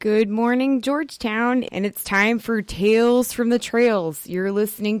Good morning, Georgetown, and it's time for Tales from the Trails. You're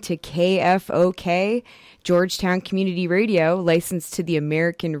listening to KFOK, Georgetown Community Radio, licensed to the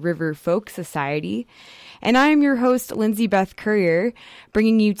American River Folk Society. And I'm your host, Lindsay Beth Courier,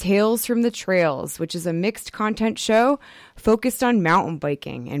 bringing you Tales from the Trails, which is a mixed content show focused on mountain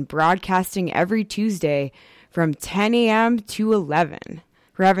biking and broadcasting every Tuesday from 10 a.m. to 11.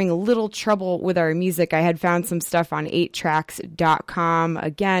 We're having a little trouble with our music. I had found some stuff on 8tracks.com.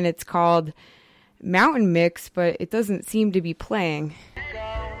 Again, it's called Mountain Mix, but it doesn't seem to be playing.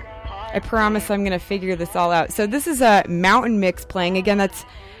 I promise I'm going to figure this all out. So this is a Mountain Mix playing. Again, that's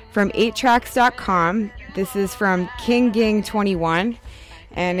from 8tracks.com. This is from King Gang 21,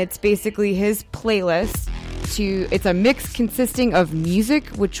 and it's basically his playlist. It's a mix consisting of music,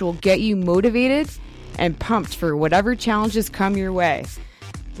 which will get you motivated and pumped for whatever challenges come your way.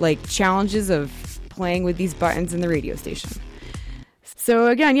 Like challenges of playing with these buttons in the radio station. So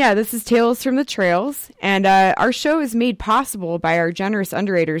again, this is Tales from the Trails, and our show is made possible by our generous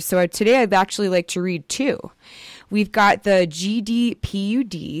underwriters. So today I'd actually like to read two. We've got the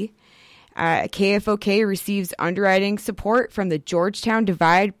GDPUD. KFOK receives underwriting support from the Georgetown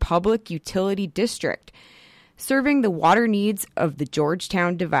Divide Public Utility District, serving the water needs of the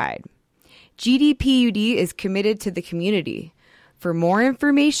Georgetown Divide. GDPUD is committed to the community. For more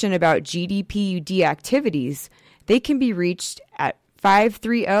information about GDPUD activities, they can be reached at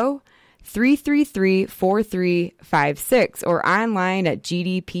 530-333-4356 or online at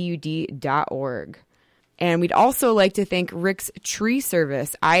gdpud.org. And we'd also like to thank Rick's Tree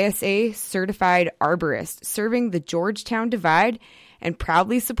Service, ISA certified arborist, serving the Georgetown Divide and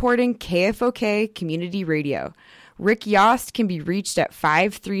proudly supporting KFOK Community Radio. Rick Yost can be reached at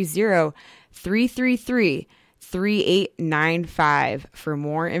 530-333-3895 for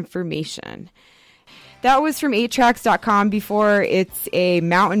more information. That was from 8tracks.com. Before, it's a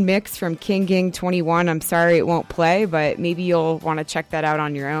Mountain Mix from King Gang 21. I'm sorry it won't play, but maybe you'll want to check that out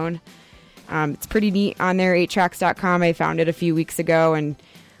on your own. It's pretty neat on there, 8tracks.com. I found it a few weeks ago, and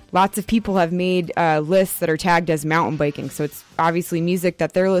lots of people have made lists that are tagged as mountain biking. So it's obviously music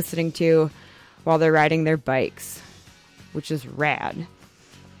that they're listening to while they're riding their bikes, which is rad.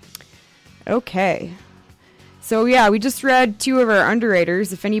 Okay. So we just read two of our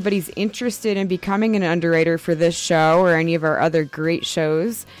underwriters. If anybody's interested in becoming an underwriter for this show or any of our other great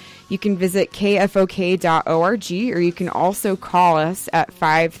shows, you can visit kfok.org, or you can also call us at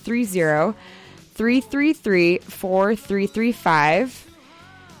 530-333-4335.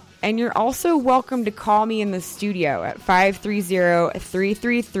 And you're also welcome to call me in the studio at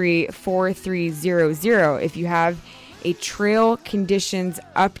 530-333-4300 if you have a trail conditions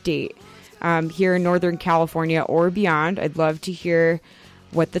update. Here in Northern California or beyond. I'd love to hear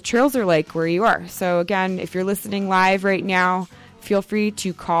what the trails are like where you are. So again, if you're listening live right now, feel free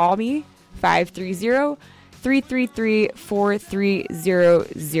to call me,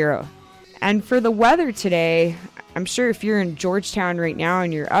 530-333-4300. And for the weather today, I'm sure if you're in Georgetown right now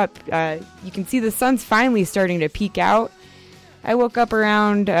and you're up, you can see the sun's finally starting to peek out. I woke up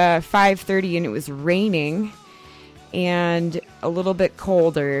around 5:30 and it was raining and a little bit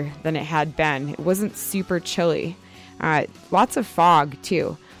colder than it had been. It wasn't super chilly. Lots of fog,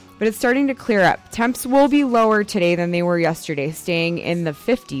 too. But it's starting to clear up. Temps will be lower today than they were yesterday, staying in the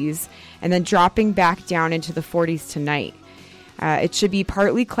 50s and then dropping back down into the 40s tonight. It should be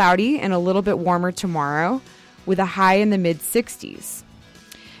partly cloudy and a little bit warmer tomorrow, with a high in the mid-60s.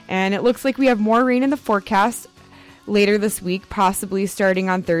 And it looks like we have more rain in the forecast later this week, possibly starting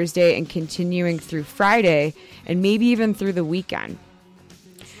on Thursday and continuing through Friday, and maybe even through the weekend.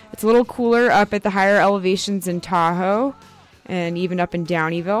 It's a little cooler up at the higher elevations in Tahoe and even up in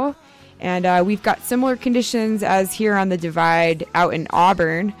Downeyville. And we've got similar conditions as here on the Divide out in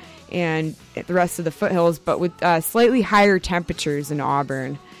Auburn and the rest of the foothills, but with slightly higher temperatures in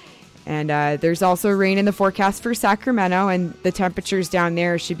Auburn. And there's also rain in the forecast for Sacramento, and the temperatures down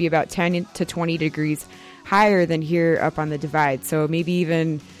there should be about 10 to 20 degrees higher than here up on the Divide. So maybe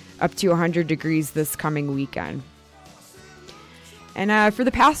even up to 100 degrees this coming weekend. And for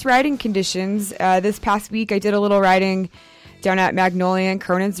the past riding conditions, this past week I did a little riding down at Magnolia and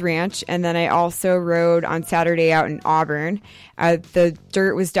Cronin's Ranch, and then I also rode on Saturday out in Auburn. The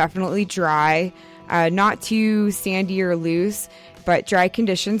dirt was definitely dry, not too sandy or loose, but dry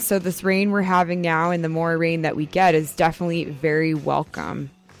conditions. So this rain we're having now, and the more rain that we get, is definitely very welcome.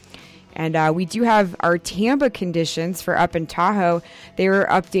 And we do have our Tamba conditions for up in Tahoe. They were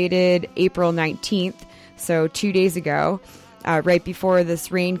updated April 19th, so 2 days ago, right before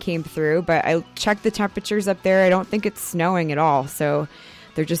this rain came through. But I checked the temperatures up there. I don't think it's snowing at all, so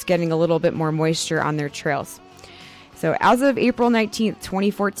they're just getting a little bit more moisture on their trails. So as of April 19th,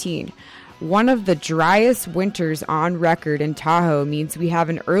 2014, one of the driest winters on record in Tahoe means we have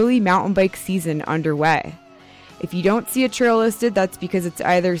an early mountain bike season underway. If you don't see a trail listed, that's because it's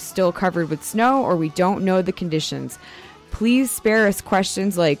either still covered with snow or we don't know the conditions. Please spare us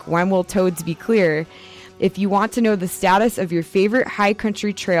questions like, when will toads be clear? If you want to know the status of your favorite high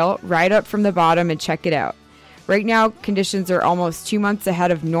country trail, ride up from the bottom and check it out. Right now, conditions are almost 2 months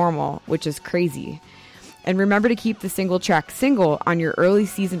ahead of normal, which is crazy. And remember to keep the single track single on your early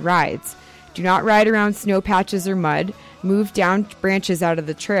season rides. Do not ride around snow patches or mud, move down branches out of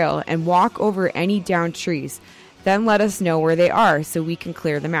the trail, and walk over any downed trees. Then let us know where they are so we can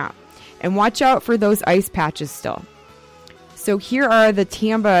clear them out. And watch out for those ice patches still. So here are the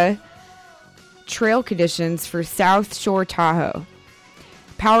Tamba trail conditions for South Shore Tahoe.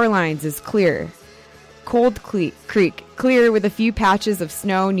 Power Lines is clear. Cold Creek, clear with a few patches of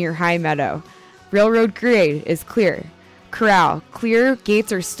snow near High Meadow. Railroad Grade is clear. Corral, clear.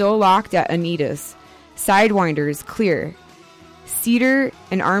 Gates are still locked at Anita's. Sidewinder is clear. Cedar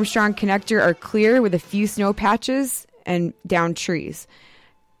and Armstrong Connector are clear with a few snow patches and down trees.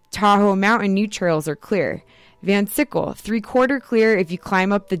 Tahoe Mountain new trails are clear. Van Sickle, 3/4 clear if you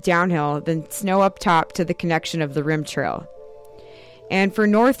climb up the downhill, then snow up top to the connection of the rim trail. And for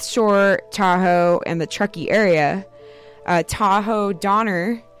North Shore Tahoe and the Truckee area, Tahoe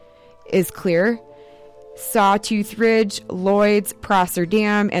Donner is clear. Sawtooth Ridge, Lloyd's, Prosser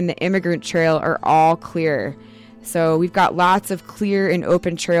Dam, and the Immigrant Trail are all clear. So we've got lots of clear and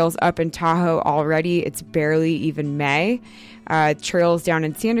open trails up in Tahoe already. It's barely even May. Trails down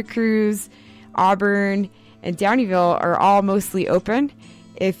in Santa Cruz, Auburn, and Downeyville are all mostly open.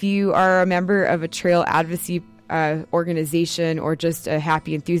 If you are a member of a trail advocacy organization or just a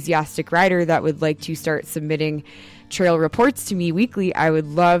happy, enthusiastic rider that would like to start submitting trail reports to me weekly, I would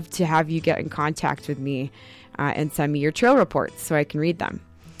love to have you get in contact with me and send me your trail reports so I can read them.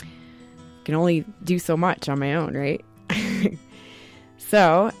 I can only do so much on my own, right?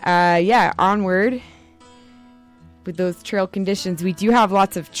 So, onward with those trail conditions. We do have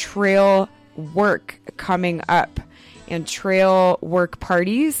lots of trail work coming up and trail work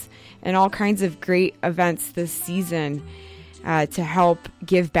parties and all kinds of great events this season to help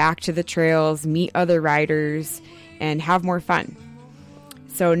give back to the trails, meet other riders, and have more fun.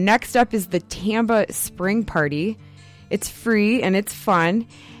 So next up is the Tamba Spring Party. It's free and it's fun,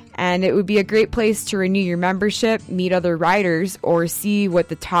 and it would be a great place to renew your membership, meet other riders, or see what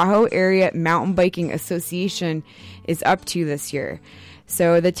the Tahoe Area Mountain Biking Association is up to this year.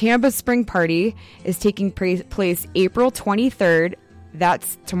 So the Tamba Spring Party is taking place April 23rd,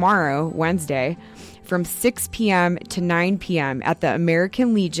 that's tomorrow, Wednesday, from 6 p.m. to 9 p.m. at the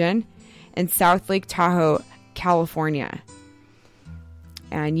American Legion in South Lake Tahoe, California.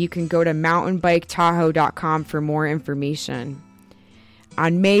 And you can go to mountainbiketahoe.com for more information.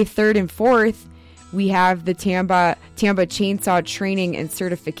 On May 3rd and 4th, we have the Tamba Chainsaw Training and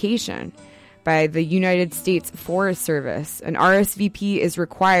Certification by the United States Forest Service. An RSVP is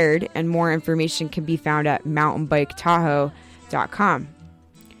required, and more information can be found at mountainbiketahoe.com.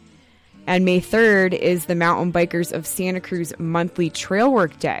 And May 3rd is the Mountain Bikers of Santa Cruz monthly trail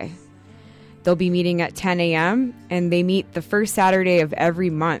work day. They'll be meeting at 10 a.m., and they meet the first Saturday of every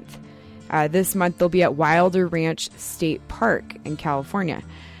month. This month, they'll be at Wilder Ranch State Park in California.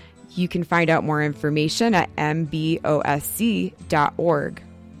 You can find out more information at mbosc.org.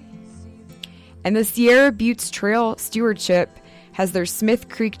 And the Sierra Buttes Trail Stewardship has their Smith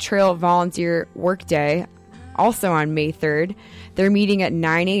Creek Trail Volunteer Workday, also on May 3rd. They're meeting at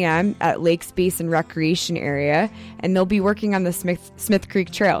 9 a.m. at Lakes Basin Recreation Area, and they'll be working on the Smith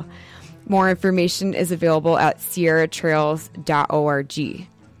Creek Trail. More information is available at sierratrails.org.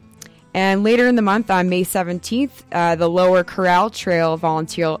 And later in the month, on May 17th, the Lower Corral Trail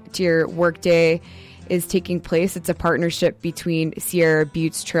Volunteer Workday is taking place. It's a partnership between Sierra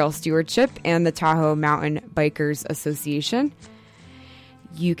Buttes Trail Stewardship and the Tahoe Mountain Bikers Association.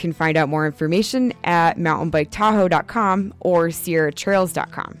 You can find out more information at mountainbiketahoe.com or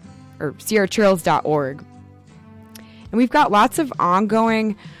sierratrails.com or sierratrails.org. And we've got lots of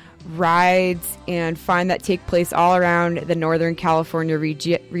ongoing rides and fun that take place all around the Northern California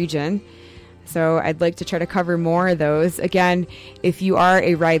region. So I'd like to try to cover more of those. Again, if you are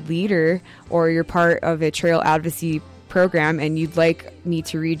a ride leader or you're part of a trail advocacy program and you'd like me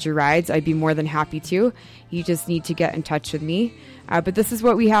to read your rides, I'd be more than happy to. You just need to get in touch with me. But this is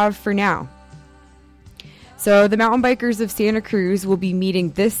what we have for now. So the Mountain Bikers of Santa Cruz will be meeting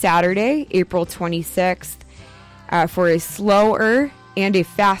this Saturday, April 26th, for a slower and a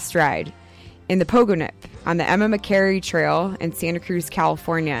fast ride in the Pogonip on the Emma McCary Trail in Santa Cruz,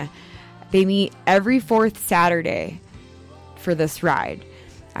 California. They meet every fourth Saturday for this ride.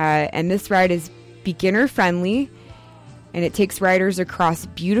 And this ride is beginner friendly, and it takes riders across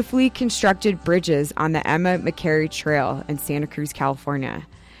beautifully constructed bridges on the Emma McCary Trail in Santa Cruz, California.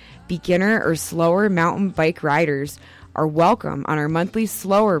 Beginner or slower mountain bike riders are welcome on our monthly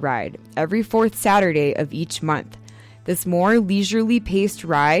slower ride every fourth Saturday of each month. This more leisurely paced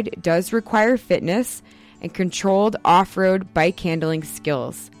ride does require fitness and controlled off-road bike handling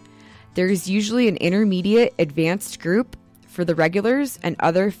skills. There is usually an intermediate advanced group for the regulars and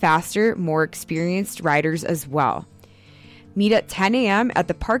other faster, more experienced riders as well. Meet at 10 a.m. at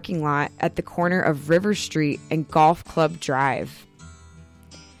the parking lot at the corner of River Street and Golf Club Drive.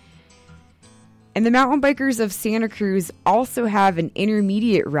 And the mountain bikers of Santa Cruz also have an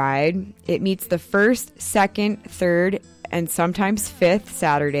intermediate ride. It meets the first, second, third, and sometimes fifth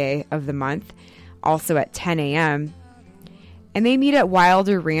Saturday of the month, also at 10 a.m. And they meet at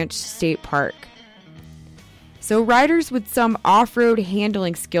Wilder Ranch State Park. So riders with some off-road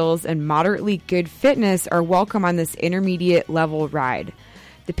handling skills and moderately good fitness are welcome on this intermediate level ride.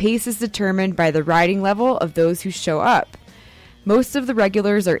 The pace is determined by the riding level of those who show up. Most of the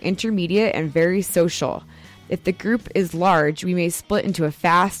regulars are intermediate and very social. If the group is large, we may split into a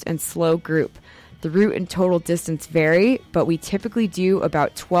fast and slow group. The route and total distance vary, but we typically do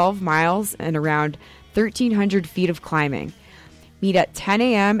about 12 miles and around 1,300 feet of climbing. Meet at 10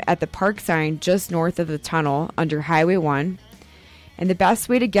 a.m. at the park sign just north of the tunnel under Highway 1. And the best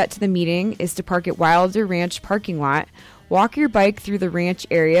way to get to the meeting is to park at Wilder Ranch parking lot. Walk your bike through the ranch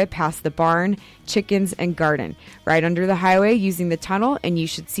area past the barn, chickens, and garden, right under the highway using the tunnel, and you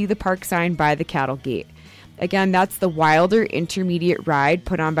should see the park sign by the cattle gate. Again, that's the Wilder Intermediate Ride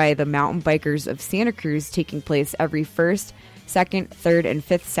put on by the Mountain Bikers of Santa Cruz, taking place every first, second, third, and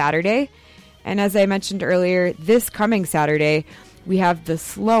fifth Saturday. And as I mentioned earlier, this coming Saturday, we have the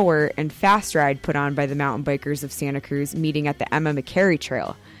slower and fast ride put on by the Mountain Bikers of Santa Cruz, meeting at the Emma McCary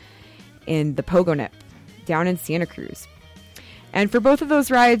Trail in the Pogonip, down in Santa Cruz. And for both of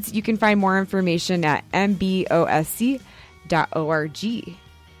those rides, you can find more information at mbosc.org.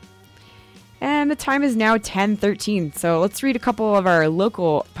 And the time is now 10:13, so let's read a couple of our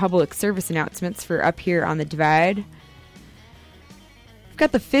local public service announcements for Up Here on the Divide. We've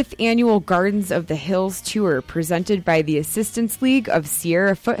got the 5th Annual Gardens of the Hills Tour presented by the Assistance League of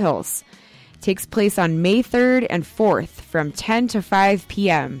Sierra Foothills. It takes place on May 3rd and 4th from 10 to 5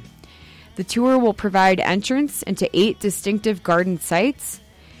 p.m. The tour will provide entrance into 8 distinctive garden sites.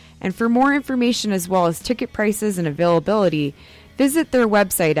 And for more information as well as ticket prices and availability, visit their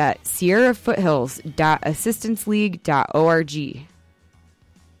website at sierrafoothills.assistanceleague.org.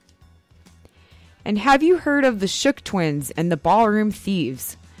 And have you heard of the Shook Twins and the Ballroom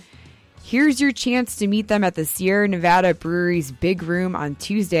Thieves? Here's your chance to meet them at the Sierra Nevada Brewery's Big Room on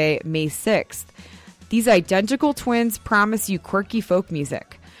Tuesday, May 6th. These identical twins promise you quirky folk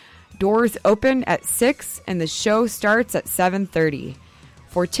music. Doors open at 6 and the show starts at 7:30.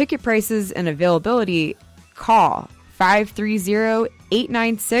 For ticket prices and availability, call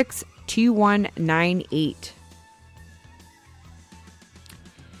 530-896-2198.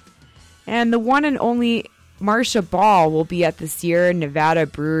 And the one and only Marcia Ball will be at the Sierra Nevada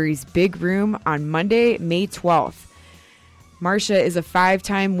Brewery's Big Room on Monday, May 12th. Marcia is a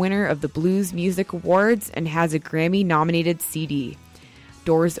 5-time winner of the Blues Music Awards and has a Grammy-nominated CD.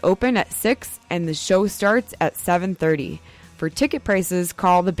 Doors open at 6 and the show starts at 7:30. For ticket prices,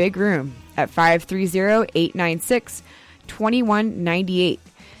 call the Big Room at 530-896-2198.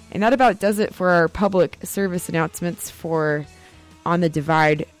 And that about does it for our public service announcements for On the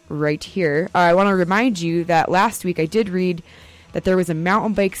Divide right here. I want to remind you that last week I did read that there was a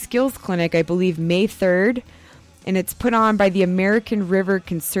mountain bike skills clinic, I believe May 3rd, and it's put on by the American River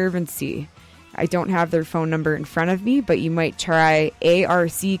Conservancy. I don't have their phone number in front of me, but you might try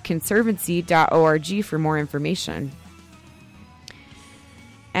arcconservancy.org for more information.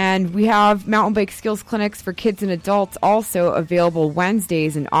 And we have mountain bike skills clinics for kids and adults also available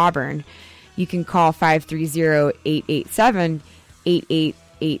Wednesdays in Auburn. You can call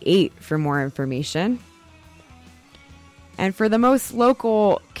 530-887-8888 for more information. And for the most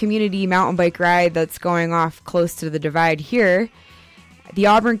local community mountain bike ride that's going off close to the Divide here, the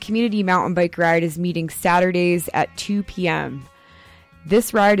Auburn Community Mountain Bike Ride is meeting Saturdays at 2 p.m.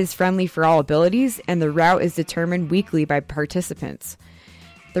 This ride is friendly for all abilities, and the route is determined weekly by participants.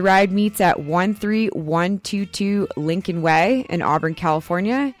 The ride meets at 13122 Lincoln Way in Auburn,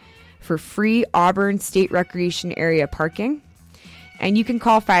 California for free Auburn State Recreation Area parking. And you can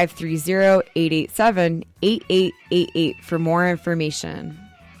call 530-887-8888 for more information.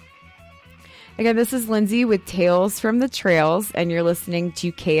 Again, this is Lindsay with Tales from the Trails, and you're listening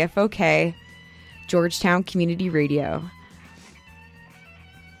to KFOK, Georgetown Community Radio.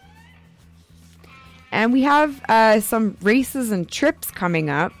 And we have some races and trips coming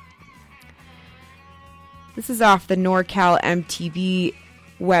up. This is off the NorCal MTB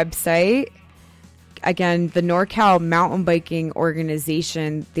website. Again, the NorCal Mountain Biking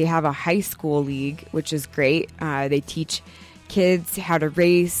Organization, they have a high school league, which is great. They teach kids how to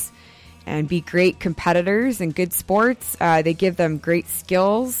race and be great competitors in good sports. They give them great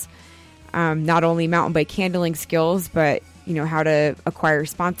skills, not only mountain bike handling skills, but how to acquire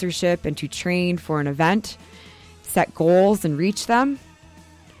sponsorship and to train for an event, set goals and reach them.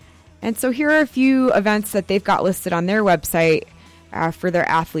 And so here are a few events that they've got listed on their website for their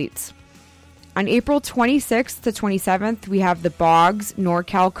athletes. On April 26th to 27th, we have the Boggs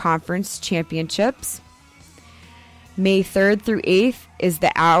NorCal Conference Championships. May 3rd through 8th is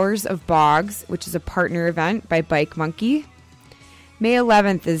the Hours of Boggs, which is a partner event by Bike Monkey. May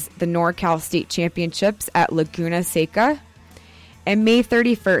 11th is the NorCal State Championships at Laguna Seca. And May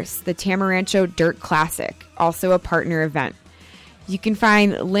 31st, the Tamarancho Dirt Classic, also a partner event. You can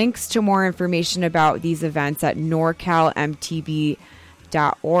find links to more information about these events at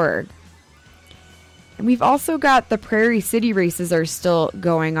norcalmtb.org. And we've also got the Prairie City races are still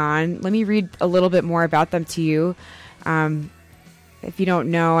going on. Let me read a little bit more about them to you. If you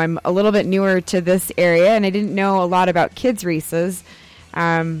don't know, I'm a little bit newer to this area, and I didn't know a lot about kids races.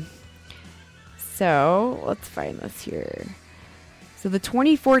 So let's find this here. So the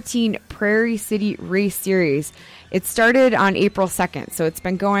 2014 Prairie City Race Series, it started on April 2nd, so it's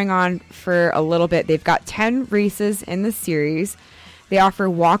been going on for a little bit. They've got 10 races in the series. They offer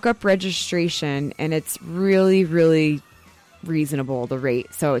walk-up registration, and it's really, really reasonable, the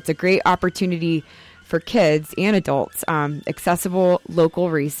rate. So it's a great opportunity for kids and adults, accessible local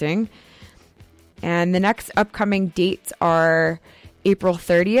racing. And the next upcoming dates are April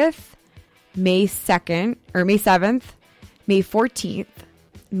 30th, May 2nd, or May 7th, May 14th,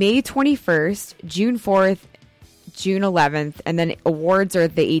 May 21st, June 4th, June 11th, and then awards are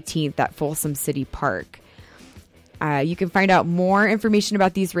the 18th at Folsom City Park. You can find out more information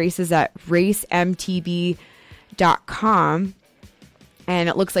about these races at racemtb.com. And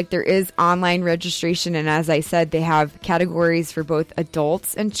it looks like there is online registration. And as I said, they have categories for both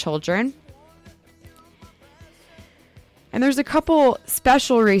adults and children. And there's a couple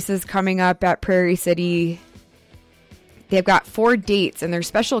special races coming up at Prairie City. They've got 4 dates, and they're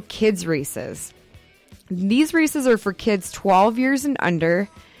special kids races. These races are for kids 12 years and under,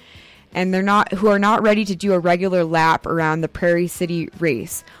 and who are not ready to do a regular lap around the Prairie City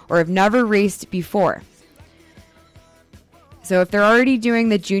race or have never raced before. So if they're already doing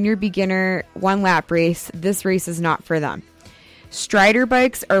the junior beginner 1-lap race, this race is not for them. Strider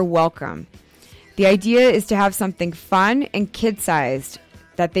bikes are welcome. The idea is to have something fun and kid-sized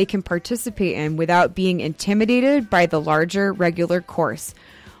that they can participate in without being intimidated by the larger regular course.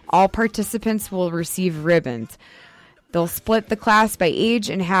 All participants will receive ribbons. They'll split the class by age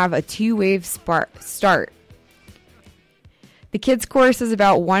and have a 2-wave start. The kids' course is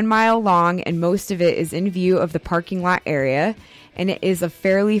about 1 mile long, and most of it is in view of the parking lot area, and it is a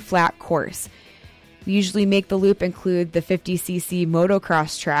fairly flat course. We usually make the loop include the 50cc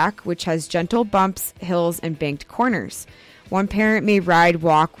motocross track, which has gentle bumps, hills, and banked corners. One parent may ride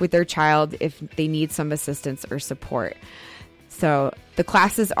walk with their child if they need some assistance or support. So the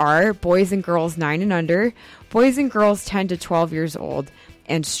classes are boys and girls 9 and under, boys and girls 10 to 12 years old,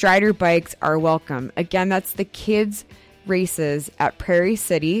 and Strider bikes are welcome. Again, that's the kids' races at Prairie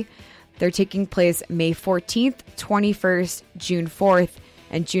City. They're taking place May 14th, 21st, June 4th,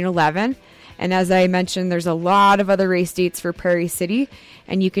 and June 11th. And as I mentioned, there's a lot of other race dates for Prairie City,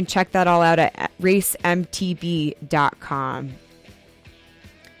 and you can check that all out at racemtb.com.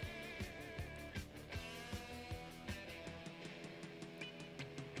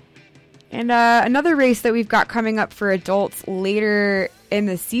 And another race that we've got coming up for adults later in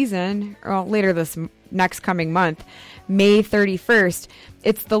the season, or later this next coming month, May 31st,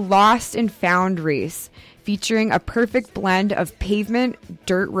 it's the Lost and Found race, featuring a perfect blend of pavement,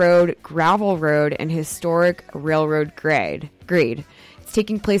 dirt road, gravel road, and historic railroad grade. It's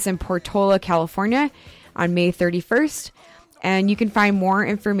taking place in Portola, California on May 31st, and you can find more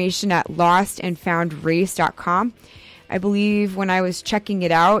information at lostandfoundrace.com. I believe when I was checking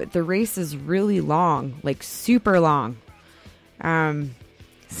it out, the race is really long, like super long.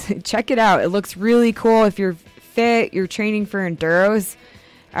 Check it out. It looks really cool. If you're fit, you're training for enduros,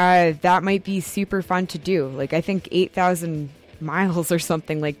 that might be super fun to do. Like I think 8,000 miles or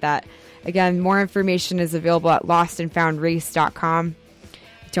something like that. Again, more information is available at lostandfoundrace.com.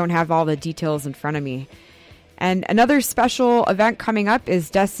 Don't have all the details in front of me. And another special event coming up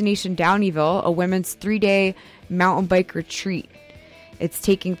is Destination Downieville, a women's 3-day mountain bike retreat. It's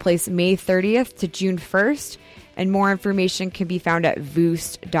taking place May 30th to June 1st, and more information can be found at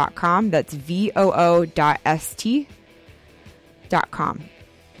Voost.com. That's VOO.ST.com.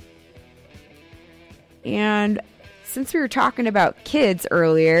 And since we were talking about kids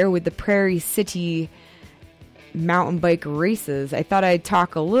earlier with the Prairie City mountain bike races, I thought I'd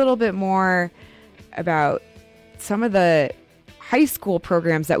talk a little bit more about some of the high school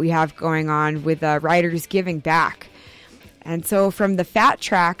programs that we have going on with riders giving back. And so from the Fat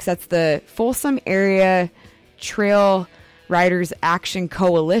Tracks, that's the Folsom Area Trail Riders Action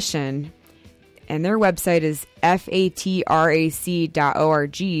Coalition, and their website is fatrac.org.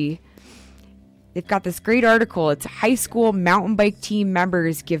 They've got this great article. It's high school mountain bike team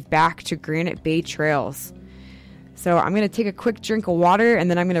members give back to Granite Bay Trails. So I'm going to take a quick drink of water, and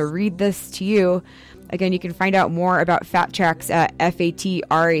then I'm going to read this to you. Again, you can find out more about Fat Tracks at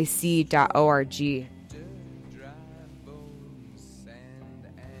fatrac.org.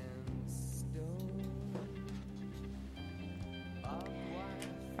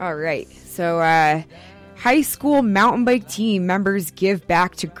 All right, so high school mountain bike team members give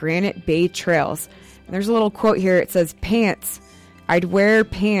back to Granite Bay Trails. And there's a little quote here. It says, "Pants. I'd wear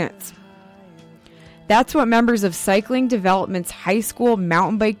pants." That's what members of Cycling Development's high school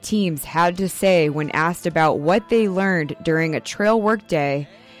mountain bike teams had to say when asked about what they learned during a trail work day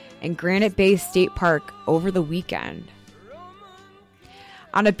in Granite Bay State Park over the weekend.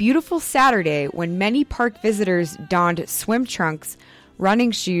 On a beautiful Saturday, when many park visitors donned swim trunks,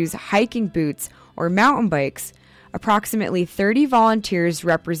 running shoes, hiking boots, or mountain bikes, approximately 30 volunteers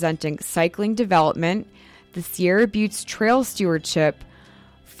representing Cycling Development, the Sierra Buttes Trail Stewardship,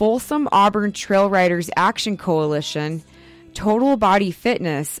 Folsom Auburn Trail Riders Action Coalition, Total Body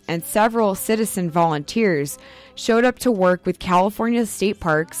Fitness, and several citizen volunteers showed up to work with California state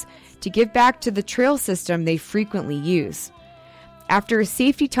parks to give back to the trail system they frequently use. After a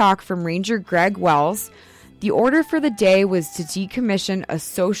safety talk from Ranger Greg Wells, the order for the day was to decommission a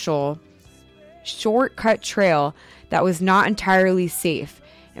social shortcut trail that was not entirely safe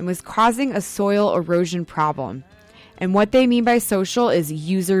and was causing a soil erosion problem. And what they mean by social is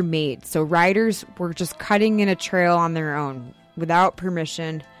user-made. So riders were just cutting in a trail on their own without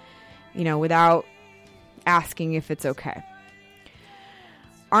permission, without asking if it's okay.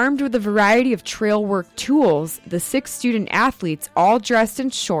 Armed with a variety of trail work tools, the 6 student athletes, all dressed in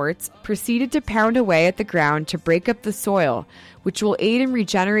shorts, proceeded to pound away at the ground to break up the soil, which will aid in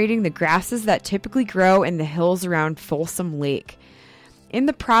regenerating the grasses that typically grow in the hills around Folsom Lake. In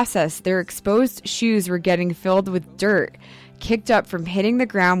the process, their exposed shoes were getting filled with dirt, kicked up from hitting the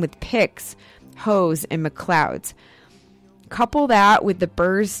ground with picks, hoes, and McLeods. Couple that with the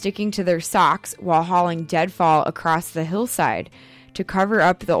burrs sticking to their socks while hauling deadfall across the hillside to cover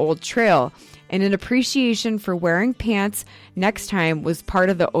up the old trail, and an appreciation for wearing pants next time was part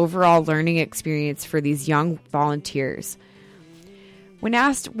of the overall learning experience for these young volunteers. When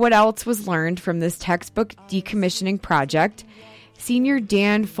asked what else was learned from this textbook decommissioning project, Senior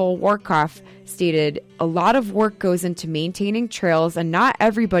Dan Folwarkoff stated, "A lot of work goes into maintaining trails, and not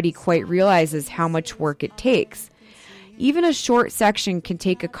everybody quite realizes how much work it takes. Even a short section can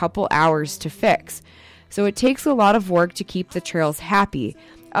take a couple hours to fix. So it takes a lot of work to keep the trails happy,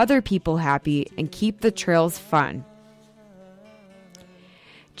 other people happy, and keep the trails fun."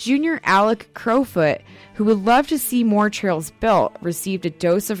 Junior Alec Crowfoot, who would love to see more trails built, received a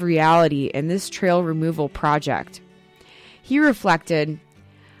dose of reality in this trail removal project. He reflected,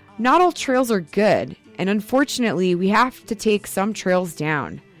 "Not all trails are good, and unfortunately we have to take some trails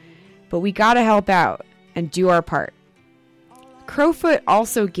down. But we gotta help out and do our part." Crowfoot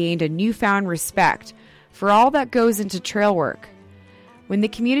also gained a newfound respect for all that goes into trail work. When the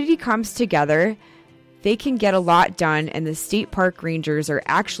community comes together, they can get a lot done, and the state park rangers are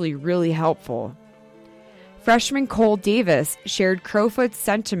actually really helpful. Freshman Cole Davis shared Crowfoot's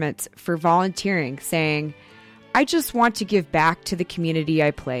sentiments for volunteering, saying, "I just want to give back to the community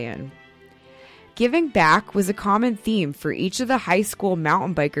I play in." Giving back was a common theme for each of the high school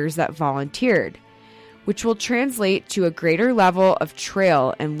mountain bikers that volunteered, which will translate to a greater level of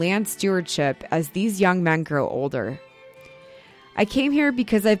trail and land stewardship as these young men grow older. "I came here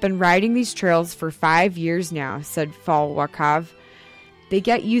because I've been riding these trails for 5 years now," said Folwarkoff. They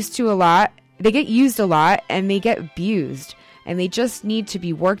get used a lot, and they get abused, and they just need to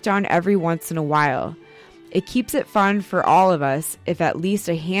be worked on every once in a while. It keeps it fun for all of us if at least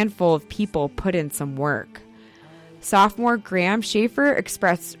a handful of people put in some work. Sophomore Graham Schaefer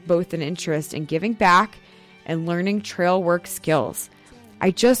expressed both an interest in giving back and learning trail work skills. "I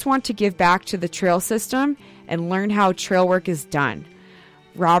just want to give back to the trail system and learn how trail work is done."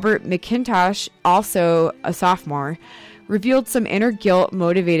 Robert McIntosh, also a sophomore, revealed some inner guilt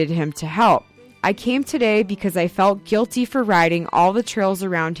motivated him to help. I came today because I felt guilty for riding all the trails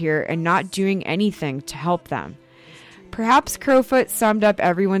around here and not doing anything to help them. Perhaps Crowfoot summed up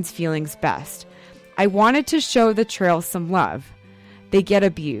everyone's feelings best. I wanted to show the trails some love. They get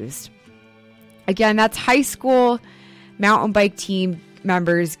abused. Again, that's high school mountain bike team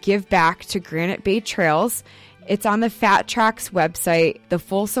members give back to Granite Bay Trails. It's on the Fat Tracks website, the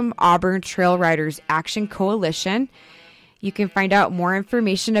Folsom Auburn Trail Riders Action Coalition. You can find out more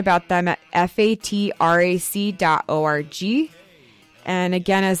information about them at fatrac.org. And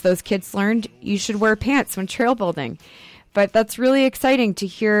again, as those kids learned, you should wear pants when trail building. But that's really exciting to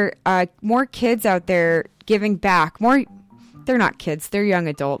hear more kids out there giving back. They're not kids, they're young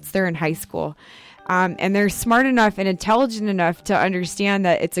adults. They're in high school. And they're smart enough and intelligent enough to understand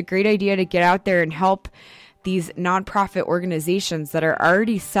that it's a great idea to get out there and help these nonprofit organizations that are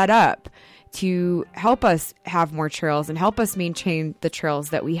already set up to help us have more trails and help us maintain the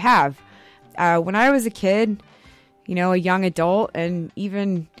trails that we have. When I was a kid, a young adult, and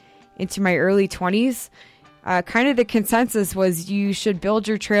even into my early 20s, kind of the consensus was you should build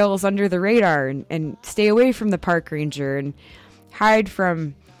your trails under the radar and stay away from the park ranger and hide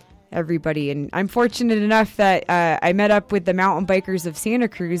from everybody. And I'm fortunate enough that I met up with the mountain bikers of Santa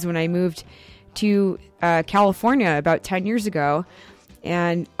Cruz when I moved to California about 10 years ago,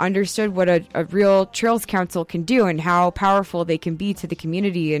 and understood what a real Trails Council can do and how powerful they can be to the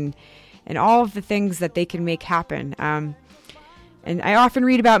community and all of the things that they can make happen. And I often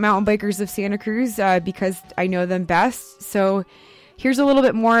read about mountain bikers of Santa Cruz because I know them best. So here's a little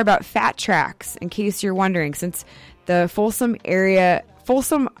bit more about Fat Tracks, in case you're wondering, since the Folsom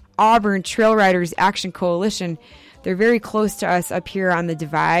Auburn Trail Riders Action Coalition, they're very close to us up here on the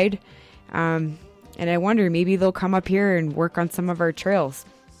Divide. And I wonder, maybe they'll come up here and work on some of our trails.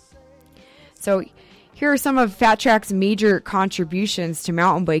 So here are some of Fat Track's major contributions to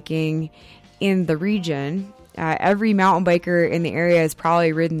mountain biking in the region. Every mountain biker in the area has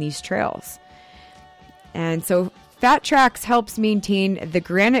probably ridden these trails. And so Fat Tracks helps maintain the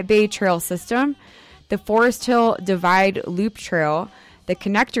Granite Bay Trail System, the Forest Hill Divide Loop Trail, the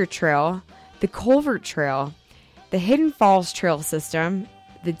Connector Trail, the Culvert Trail, the Hidden Falls Trail System,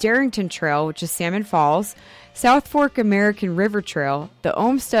 the Darrington Trail, which is Salmon Falls, South Fork American River Trail, the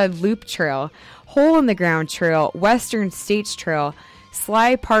Olmsted Loop Trail, Hole in the Ground Trail, Western States Trail,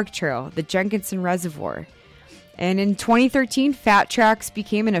 Sly Park Trail, the Jenkinson Reservoir. And in 2013, Fat Tracks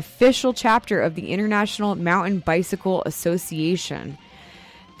became an official chapter of the International Mountain Bicycle Association.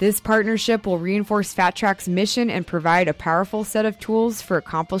 This partnership will reinforce Fat Tracks' mission and provide a powerful set of tools for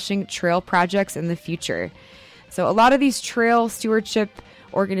accomplishing trail projects in the future. So a lot of these trail stewardship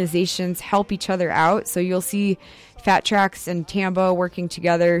organizations help each other out. So you'll see Fat Tracks and Tamba working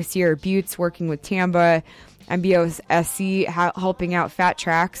together, Sierra Buttes working with Tamba, MBOSC helping out Fat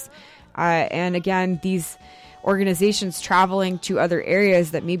Tracks. And again, these organizations traveling to other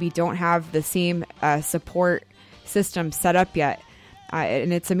areas that maybe don't have the same support system set up yet.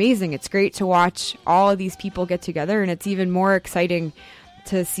 And it's amazing. It's great to watch all of these people get together, and it's even more exciting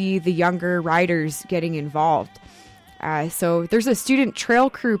to see the younger riders getting involved. So there's a student trail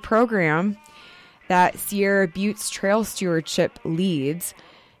crew program that Sierra Buttes Trail Stewardship leads,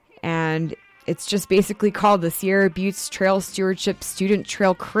 and it's just basically called the Sierra Buttes Trail Stewardship Student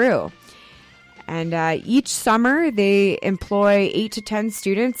Trail Crew. And each summer they employ 8 to 10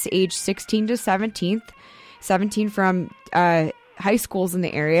 students aged 16 to 17 from high schools in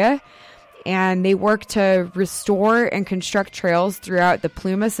the area, and they work to restore and construct trails throughout the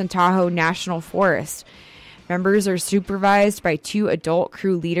Plumas and Tahoe National Forest. Members are supervised by 2 adult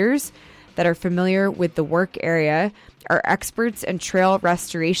crew leaders that are familiar with the work area, are experts in trail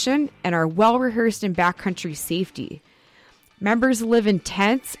restoration, and are well-rehearsed in backcountry safety. Members live in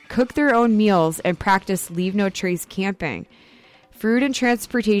tents, cook their own meals, and practice leave no trace camping. Food and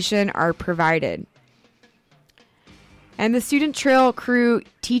transportation are provided. And the student trail crew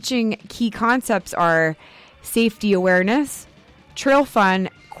teaching key concepts are safety awareness, trail fun,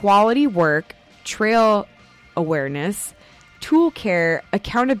 quality work, trail awareness, tool care,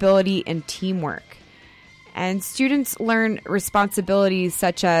 accountability, and teamwork. And students learn responsibilities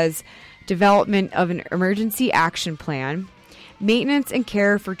such as development of an emergency action plan, maintenance and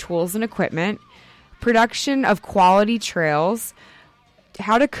care for tools and equipment, production of quality trails,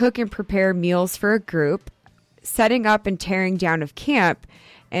 how to cook and prepare meals for a group, setting up and tearing down of camp,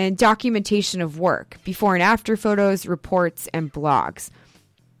 and documentation of work, before and after photos, reports, and blogs.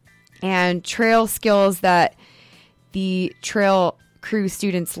 And trail skills that the trail crew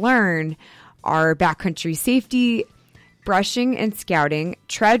students learn are backcountry safety, brushing and scouting,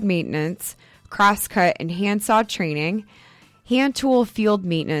 tread maintenance, crosscut and handsaw training, hand tool field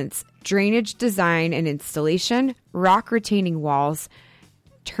maintenance, drainage design and installation, rock retaining walls,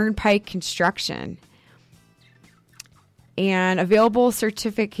 turnpike construction. And available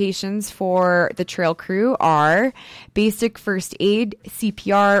certifications for the trail crew are basic first aid,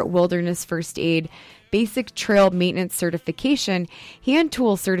 CPR, wilderness first aid, basic trail maintenance certification, hand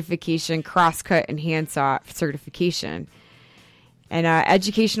tool certification, crosscut and handsaw certification. And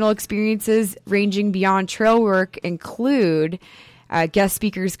educational experiences ranging beyond trail work include guest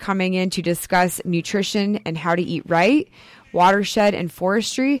speakers coming in to discuss nutrition and how to eat right, watershed and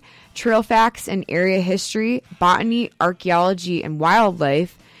forestry, trail facts and area history, botany, archaeology, and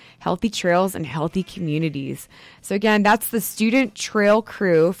wildlife, healthy trails, and healthy communities. So again, that's the student trail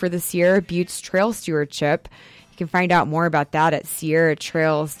crew for the Sierra Buttes Trail Stewardship. You can find out more about that at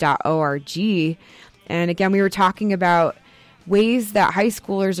sierratrails.org. And again, we were talking about ways that high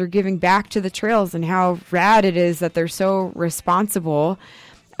schoolers are giving back to the trails and how rad it is that they're so responsible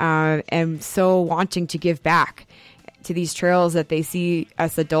and so wanting to give back to these trails that they see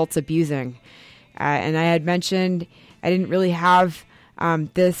us adults abusing. And I had mentioned I didn't really have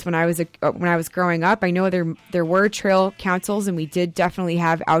this when I was growing up. I know there were trail councils, and we did definitely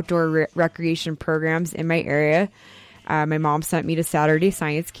have outdoor recreation programs in my area. My mom sent me to Saturday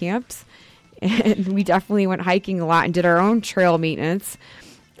science camps, and we definitely went hiking a lot and did our own trail maintenance.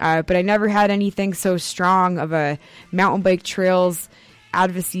 But I never had anything so strong of a mountain bike trails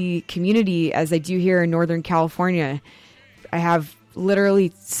advocacy community as I do here in Northern California. I have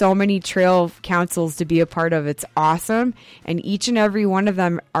literally so many trail councils to be a part of. It's awesome. And each and every one of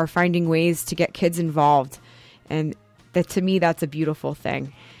them are finding ways to get kids involved. And that, to me, that's a beautiful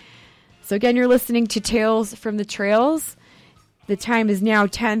thing. So again, you're listening to Tales from the Trails. The time is now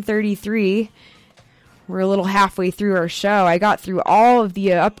 10:33. We're a little halfway through our show. I got through all of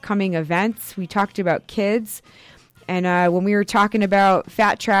the upcoming events. We talked about kids. And when we were talking about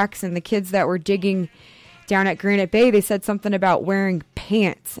Fat Tracks and the kids that were digging down at Granite Bay, they said something about wearing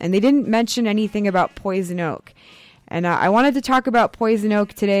pants. And they didn't mention anything about poison oak. And I wanted to talk about poison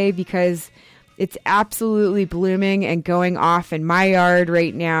oak today because it's absolutely blooming and going off in my yard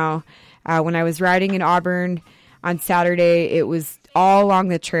right now. When I was riding in Auburn on Saturday, it was all along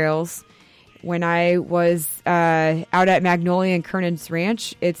the trails. When I was out at Magnolia and Kernan's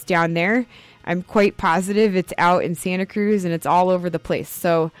Ranch, it's down there. I'm quite positive it's out in Santa Cruz, and it's all over the place.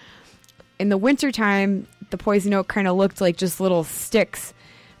 So in the wintertime, the poison oak kind of looked like just little sticks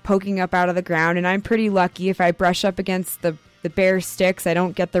poking up out of the ground. And I'm pretty lucky if I brush up against the bare sticks, I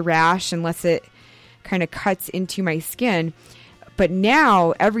don't get the rash unless it kind of cuts into my skin. But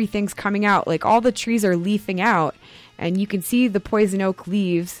now everything's coming out. Like all the trees are leafing out, and you can see the poison oak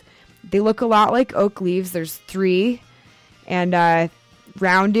leaves. They look a lot like oak leaves. There's 3 and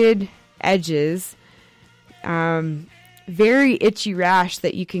rounded edges. Very itchy rash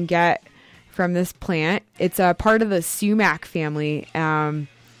that you can get from this plant. It's a part of the sumac family,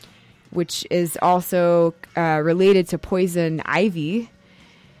 which is also related to poison ivy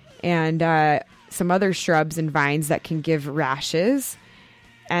and some other shrubs and vines that can give rashes.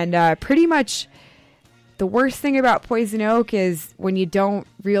 And pretty much the worst thing about poison oak is when you don't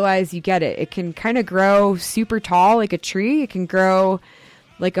realize you get it. It can kind of grow super tall like a tree. It can grow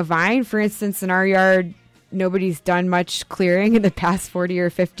like a vine. For instance, in our yard, nobody's done much clearing in the past 40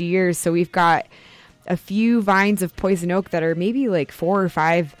 or 50 years. So we've got a few vines of poison oak that are maybe like 4 or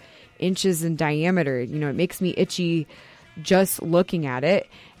 5 inches in diameter. You know, it makes me itchy just looking at it.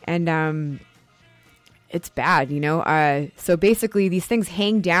 And it's bad, you know. So basically these things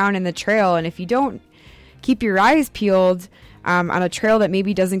hang down in the trail. And if you don't keep your eyes peeled on a trail that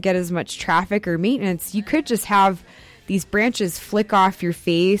maybe doesn't get as much traffic or maintenance, you could just have these branches flick off your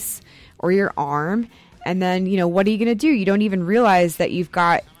face or your arm. And then, you know, what are you going to do? You don't even realize that you've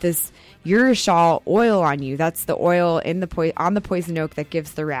got this urushiol oil on you. That's the oil in the on the poison oak that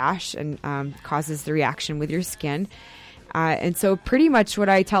gives the rash and causes the reaction with your skin. And so pretty much what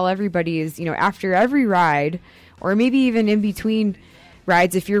I tell everybody is, you know, after every ride, or maybe even in between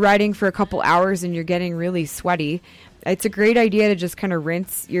rides, if you're riding for a couple hours and you're getting really sweaty, it's a great idea to just kind of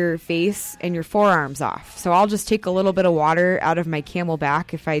rinse your face and your forearms off. So I'll just take a little bit of water out of my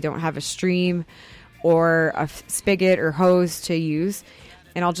Camelback if I don't have a stream or a spigot or hose to use.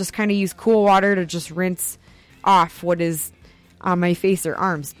 And I'll just kind of use cool water to just rinse off what is on my face or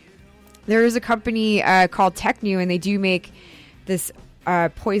arms. There is a company called Technu, and they do make this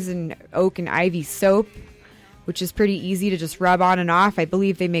poison oak and ivy soap, which is pretty easy to just rub on and off. I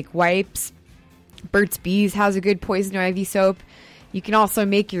believe they make wipes. Burt's Bees has a good poison ivy soap. You can also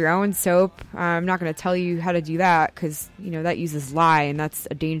make your own soap. I'm not going to tell you how to do that because, you know, that uses lye, and that's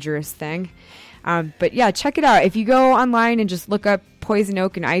a dangerous thing. But yeah, check it out. If you go online and just look up poison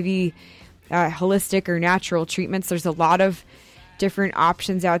oak and ivy holistic or natural treatments, there's a lot of different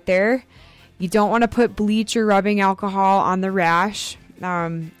options out there. You don't want to put bleach or rubbing alcohol on the rash.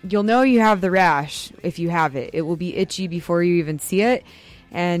 You'll know you have the rash if you have it. It will be itchy before you even see it.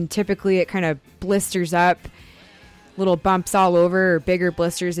 And typically it kind of blisters up, little bumps all over, or bigger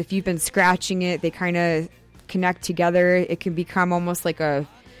blisters. If you've been scratching it, they kind of connect together. It can become almost like a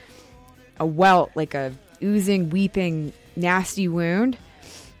welt, like a oozing, weeping, nasty wound.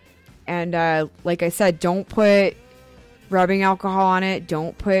 And like I said, don't put rubbing alcohol on it.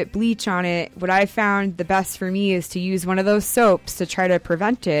 Don't put bleach on it. What I found the best for me is to use one of those soaps to try to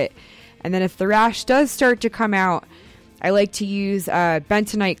prevent it. And then if the rash does start to come out, I like to use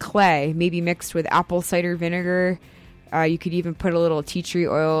bentonite clay, maybe mixed with apple cider vinegar. You could even put a little tea tree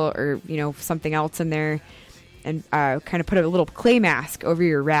oil or, something else in there, and kind of put a little clay mask over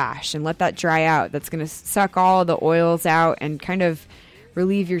your rash and let that dry out. That's going to suck all the oils out and kind of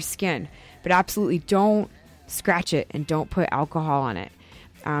relieve your skin. But absolutely don't scratch it and don't put alcohol on it.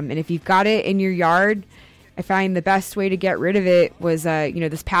 And if you've got it in your yard, I find the best way to get rid of it was,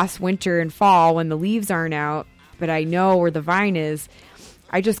 this past winter and fall when the leaves aren't out, but I know where the vine is,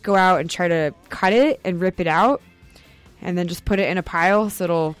 I just go out and try to cut it and rip it out and then just put it in a pile so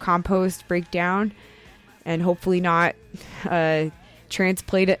it'll compost, break down, and hopefully not plant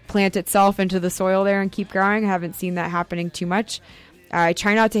itself into the soil there and keep growing. I haven't seen that happening too much. I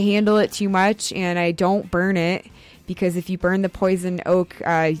try not to handle it too much, and I don't burn it, because if you burn the poison oak,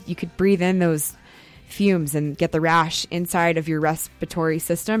 you could breathe in those fumes and get the rash inside of your respiratory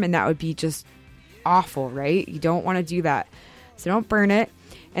system, and that would be just awful, right? You don't want to do that. So don't burn it.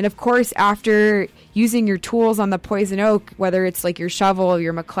 And of course, after using your tools on the poison oak, whether it's like your shovel,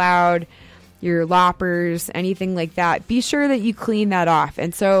 your McLeod, your loppers, anything like that, be sure that you clean that off.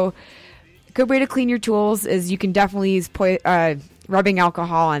 And so a good way to clean your tools is you can definitely use rubbing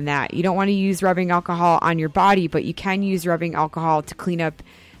alcohol on that. You don't want to use rubbing alcohol on your body, but you can use rubbing alcohol to clean up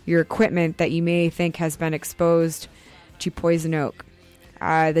your equipment that you may think has been exposed to poison oak.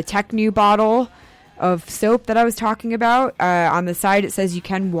 The Tecnu bottle of soap that I was talking about, on the side it says you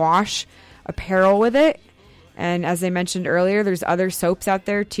can wash apparel with it. And as I mentioned earlier, there's other soaps out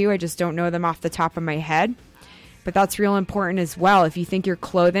there too. I just don't know them off the top of my head. But that's real important as well. If you think your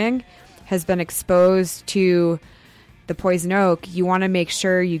clothing has been exposed to the poison oak, you want to make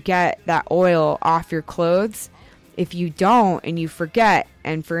sure you get that oil off your clothes. If you don't and you forget,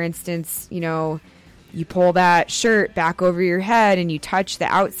 and for instance, you pull that shirt back over your head and you touch the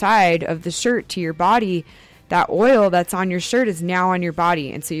outside of the shirt to your body, that oil that's on your shirt is now on your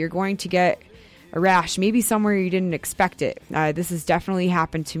body. And so you're going to get a rash, maybe somewhere you didn't expect it. This has definitely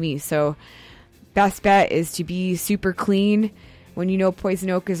happened to me. So best bet is to be super clean when you know poison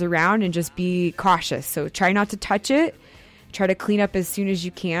oak is around, and just be cautious. So try not to touch it. Try to clean up as soon as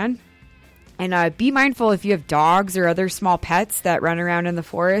you can. And be mindful if you have dogs or other small pets that run around in the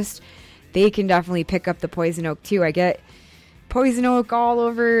forest. They can definitely pick up the poison oak too. I get poison oak all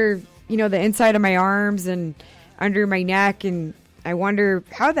over, the inside of my arms and under my neck. And I wonder,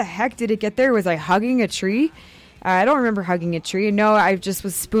 how the heck did it get there? Was I hugging a tree? I don't remember hugging a tree. No, I just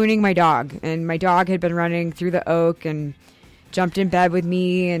was spooning my dog. And my dog had been running through the oak and jumped in bed with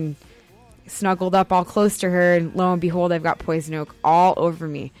me and snuggled up all close to her. And lo and behold, I've got poison oak all over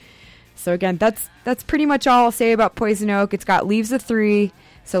me. So again, that's pretty much all I'll say about poison oak. It's got leaves of 3.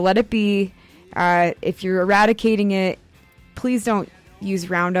 So let it be. If you're eradicating it, please don't use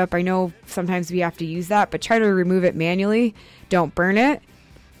Roundup. I know sometimes we have to use that, but try to remove it manually. Don't burn it.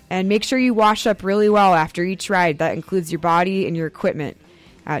 And make sure you wash up really well after each ride. That includes your body and your equipment.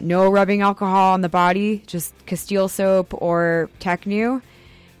 No rubbing alcohol on the body, just Castile soap or Tecnu.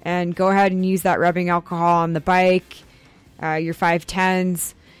 And go ahead and use that rubbing alcohol on the bike, your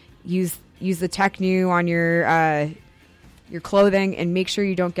 510s. Use the Tecnu on your clothing, and make sure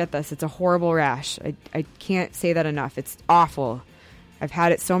you don't get this. It's a horrible rash. I can't say that enough. It's awful. I've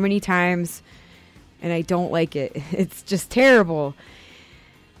had it so many times, and I don't like it. It's just terrible.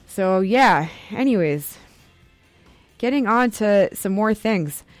 So yeah, anyways, getting on to some more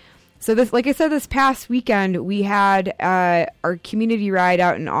things. So this, like I said, this past weekend, we had our community ride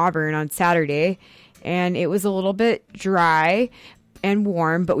out in Auburn on Saturday, and it was a little bit dry and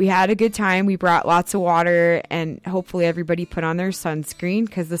warm, but we had a good time. We brought lots of water, and hopefully everybody put on their sunscreen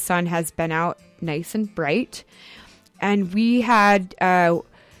because the sun has been out nice and bright. And we had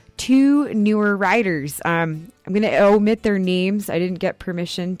 2 newer riders. I'm going to omit their names. I didn't get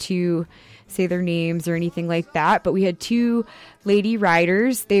permission to say their names or anything like that, but we had 2 lady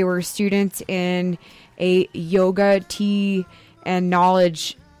riders. They were students in a yoga, tea, and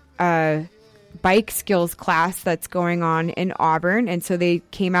knowledge bike skills class that's going on in Auburn. And so they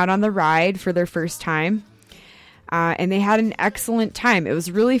came out on the ride for their first time. And they had an excellent time. It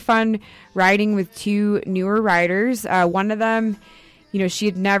was really fun riding with two newer riders. One of them, she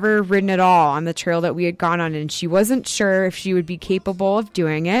had never ridden at all on the trail that we had gone on, and she wasn't sure if she would be capable of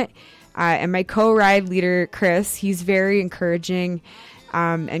doing it. And my co-ride leader, Chris, he's very encouraging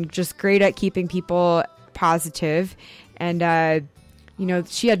and just great at keeping people positive. And,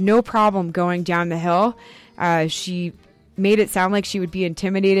 she had no problem going down the hill. She made it sound like she would be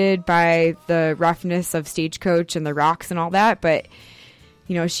intimidated by the roughness of Stagecoach and the rocks and all that. But,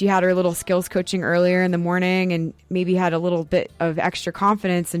 she had her little skills coaching earlier in the morning and maybe had a little bit of extra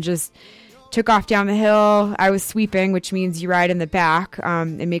confidence and just took off down the hill. I was sweeping, which means you ride in the back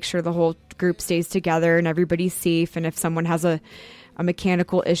and make sure the whole group stays together and everybody's safe. And if someone has a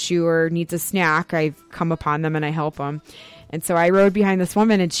mechanical issue or needs a snack, I come upon them and I help them. And so I rode behind this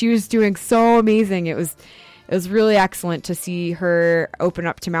woman, and she was doing so amazing. It was really excellent to see her open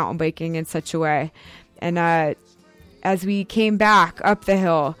up to mountain biking in such a way. And as we came back up the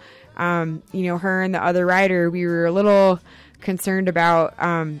hill, her and the other rider, we were a little concerned about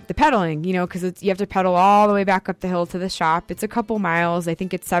the pedaling, because you have to pedal all the way back up the hill to the shop. It's a couple miles. I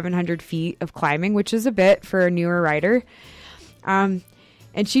think it's 700 feet of climbing, which is a bit for a newer rider.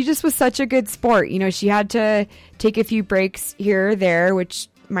 And she just was such a good sport. She had to take a few breaks here or there, which,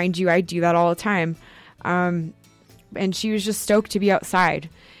 mind you, I do that all the time. And she was just stoked to be outside.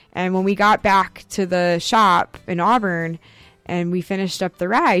 And when we got back to the shop in Auburn and we finished up the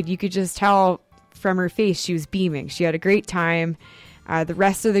ride, you could just tell from her face she was beaming. She had a great time. The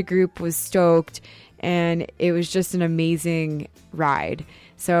rest of the group was stoked, and it was just an amazing ride.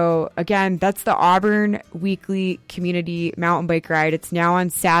 So again, that's the Auburn Weekly Community Mountain Bike Ride. It's now on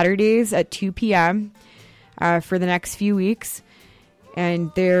Saturdays at 2 p.m. For the next few weeks.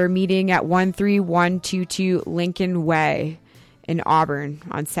 And they're meeting at 13122 Lincoln Way in Auburn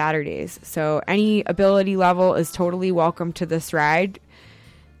on Saturdays. So any ability level is totally welcome to this ride.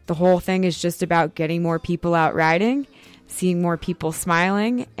 The whole thing is just about getting more people out riding, seeing more people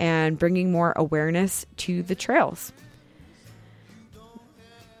smiling, and bringing more awareness to the trails.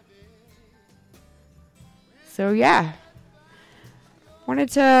 So yeah, wanted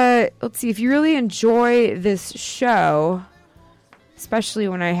to, let's see, if you really enjoy this show, especially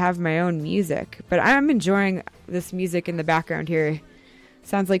when I have my own music, but I'm enjoying this music in the background here.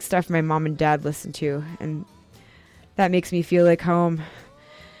 Sounds like stuff my mom and dad listen to, and that makes me feel like home.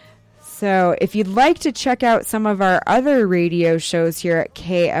 So if you'd like to check out some of our other radio shows here at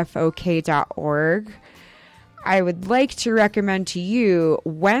kfok.org, I would like to recommend to you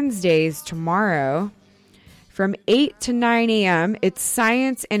Wednesdays tomorrow from 8 to 9 a.m. It's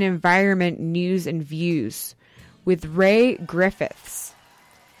Science and Environment News and Views with Ray Griffiths.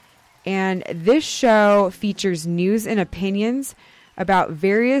 And this show features news and opinions about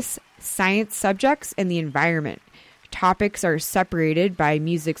various science subjects and the environment. Topics are separated by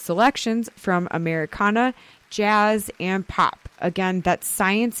music selections from Americana, jazz, and pop. Again, that's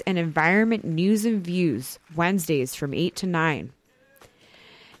Science and Environment News and Views, Wednesdays from 8 to 9.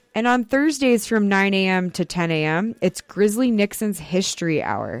 And on Thursdays from 9 a.m. to 10 a.m., it's Grizzly Nixon's History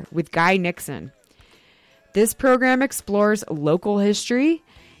Hour with Guy Nixon. This program explores local history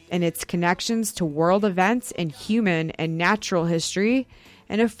and its connections to world events in human and natural history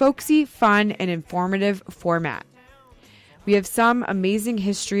in a folksy, fun, and informative format. We have some amazing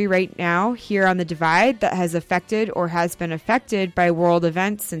history right now here on the Divide that has affected or has been affected by world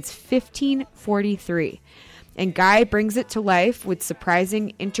events since 1543. And Guy brings it to life with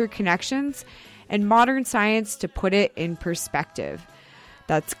surprising interconnections and modern science to put it in perspective.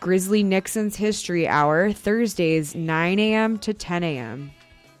 That's Grizzly Nixon's History Hour, Thursdays, 9 a.m. to 10 a.m.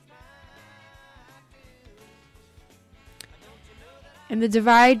 And the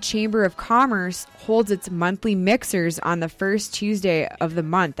Divide Chamber of Commerce holds its monthly mixers on the first Tuesday of the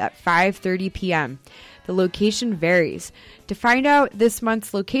month at 5:30 p.m. The location varies. To find out this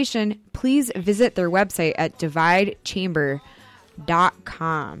month's location, please visit their website at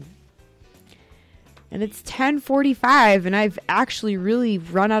dividechamber.com. And it's 10:45, and I've actually really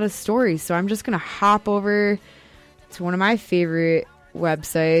run out of stories, so I'm just going to hop over to one of my favorite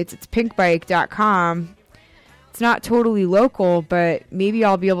websites. It's pinkbike.com. It's not totally local, but maybe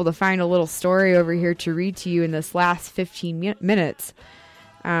I'll be able to find a little story over here to read to you in this last 15 minutes.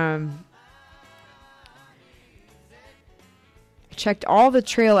 I checked all the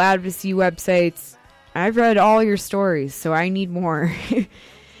trail advocacy websites. I've read all your stories, so I need more.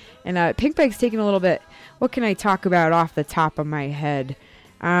 And Pink Bike's taking a little bit. What can I talk about off the top of my head?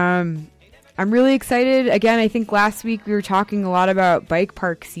 I'm really excited. Again, I think last week we were talking a lot about bike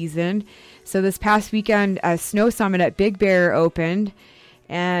park season. So this past weekend, a Snow Summit at Big Bear opened,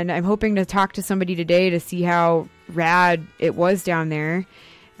 and I'm hoping to talk to somebody today to see how rad it was down there.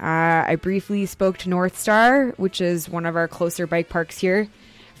 I briefly spoke to North Star, which is one of our closer bike parks here,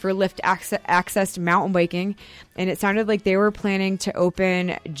 for lift access to mountain biking, and it sounded like they were planning to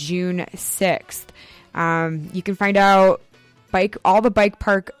open June 6th. You can find out all the bike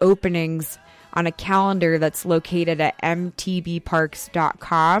park openings on a calendar that's located at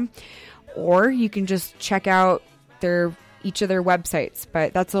mtbparks.com, or you can just check out each of their websites.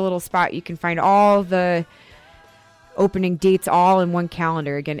 But that's a little spot you can find all the opening dates all in one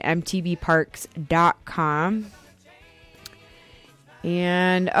calendar. Again, mtbparks.com.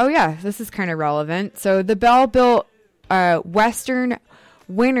 And this is kind of relevant. So the Bell-Built Western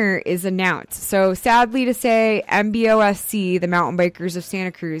winner is announced. So sadly to say, MBOSC, the Mountain Bikers of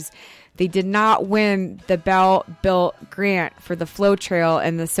Santa Cruz, they did not win the Bell-Built grant for the Flow Trail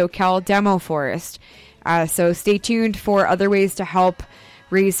and the SoCal Demo Forest. So stay tuned for other ways to help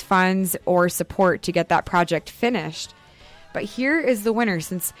raise funds or support to get that project finished. But here is the winner,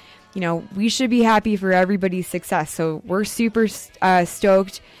 since, we should be happy for everybody's success. So we're super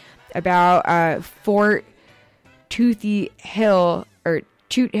stoked about Fort Toot Hill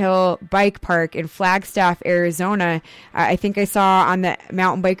Bike Park in Flagstaff, Arizona. I think I saw on the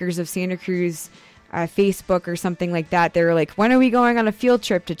Mountain Bikers of Santa Cruz Facebook or something like that. They were like, when are we going on a field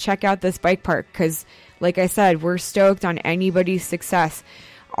trip to check out this bike park? Because, like I said, we're stoked on anybody's success.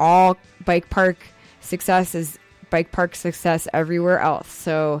 All bike park success is bike park success everywhere else.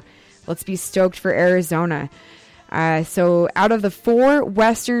 So let's be stoked for Arizona. So out of the 4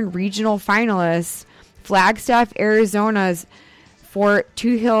 Western regional finalists, Flagstaff, Arizona's Fort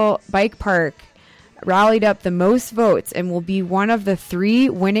Toot Hill Bike Park rallied up the most votes and will be one of the 3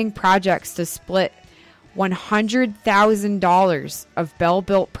 winning projects to split $100,000 of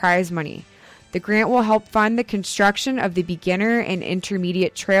Bell-Built prize money. The grant will help fund the construction of the beginner and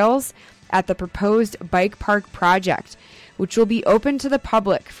intermediate trails at the proposed bike park project, which will be open to the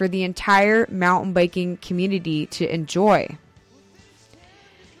public for the entire mountain biking community to enjoy.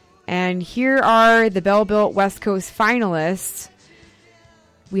 And here are the Bell-Built West Coast finalists.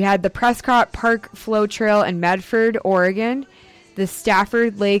 We had the Prescott Park Flow Trail in Medford, Oregon, the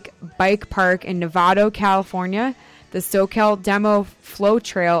Stafford Lake Bike Park in Novato, California, the SoCal Demo Flow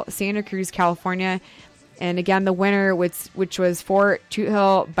Trail, Santa Cruz, California, and again, the winner, which was Fort Toot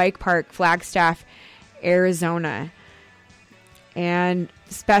Hill Bike Park, Flagstaff, Arizona. And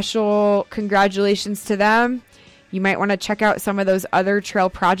special congratulations to them. You might want to check out some of those other trail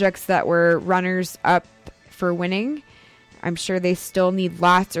projects that were runners up for winning. I'm sure they still need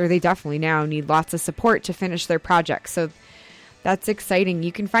they definitely now need lots of support to finish their projects. So that's exciting.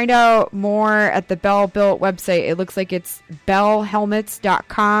 You can find out more at the Bell-Built website. It looks like it's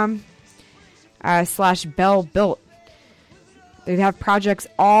bellhelmets.com /Bell-Built. They have projects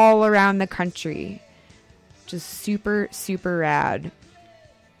all around the country. Just super, super rad.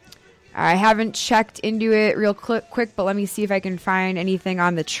 I haven't checked into it real quick, but let me see if I can find anything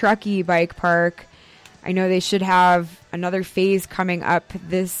on the Truckee Bike Park. I know they should have another phase coming up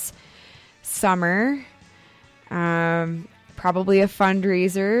this summer. Probably a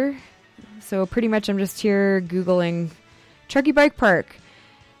fundraiser. So pretty much I'm just here Googling Truckee Bike Park.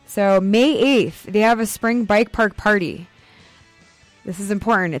 So May 8th, they have a spring bike park party. This is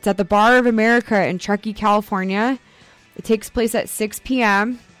important. It's at the Bar of America in Truckee, California. It takes place at 6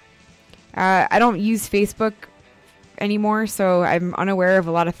 p.m. I don't use Facebook anymore, so I'm unaware of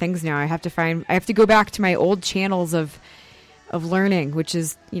a lot of things now. I have to go back to my old channels of learning, which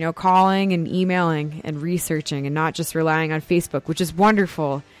is, calling and emailing and researching and not just relying on Facebook, which is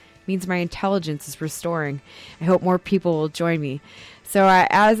wonderful. It means my intelligence is restoring. I hope more people will join me. So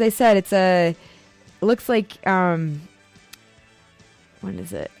as I said, it looks like, when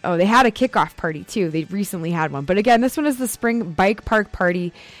is it? Oh, they had a kickoff party too. They recently had one. But again, this one is the Spring Bike Park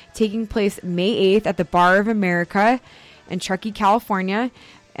Party taking place May 8th at the Bar of America in Truckee, California.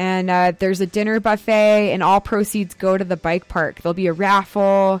 And there's a dinner buffet and all proceeds go to the bike park. There'll be a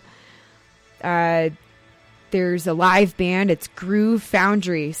raffle. There's a live band. It's Groove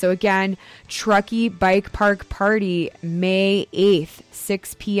Foundry. So again, Truckee Bike Park Party, May 8th,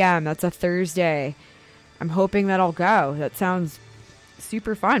 6 p.m. That's a Thursday. I'm hoping that I'll go. That sounds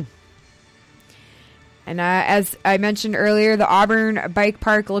super fun. And as I mentioned earlier, the Auburn Bike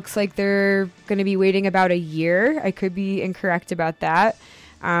Park looks like they're going to be waiting about a year. I could be incorrect about that.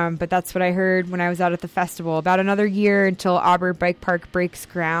 But that's what I heard when I was out at the festival. About another year until Auburn Bike Park breaks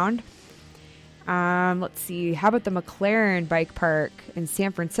ground. Let's see. How about the McLaren Bike Park in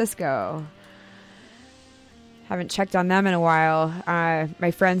San Francisco? Haven't checked on them in a while.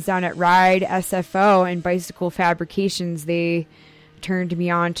 My friends down at Ride SFO and Bicycle Fabrications, they turned me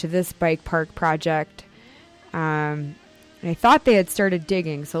on to this bike park project. And I thought they had started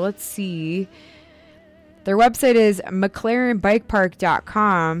digging, so let's see. Their website is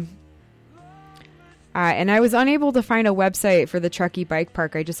McLarenBikePark.com. And I was unable to find a website for the Truckee Bike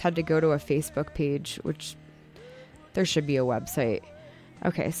Park. I just had to go to a Facebook page, which there should be a website.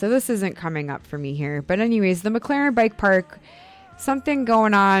 Okay, so this isn't coming up for me here. But anyways, the McLaren Bike Park, something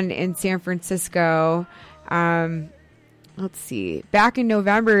going on in San Francisco. Let's see. Back in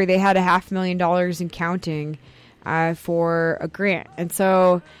November, they had $500,000 and counting for a grant. And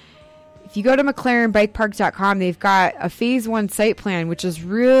so if you go to McLarenBikePark.com, they've got a phase 1 site plan, which is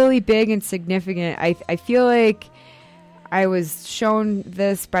really big and significant. I feel like I was shown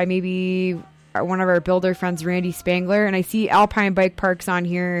this by maybe one of our builder friends, Randy Spangler, and I see Alpine Bike Parks on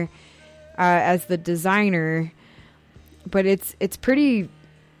here as the designer, but it's pretty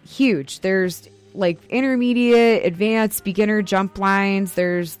huge. There's like intermediate, advanced, beginner jump lines.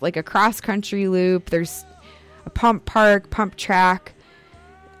 There's like a cross-country loop. There's a pump park, pump track,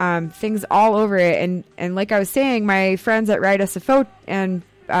 things all over it. And like I was saying, my friends at Ride SFO and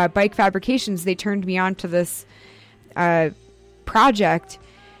Bike Fabrications, they turned me on to this project.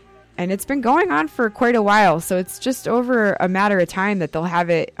 And it's been going on for quite a while, so it's just over a matter of time that they'll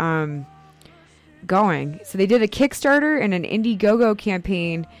have it going. So they did a Kickstarter and an Indiegogo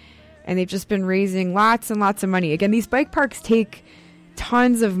campaign, and they've just been raising lots and lots of money. Again, these bike parks take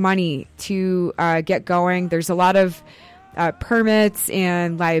tons of money to get going. There's a lot of permits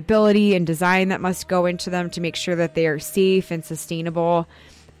and liability and design that must go into them to make sure that they are safe and sustainable.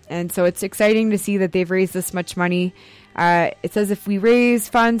 And so it's exciting to see that they've raised this much money. It says if we raise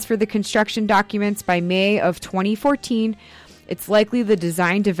funds for the construction documents by May of 2014, it's likely the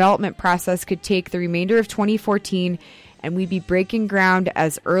design development process could take the remainder of 2014, and we'd be breaking ground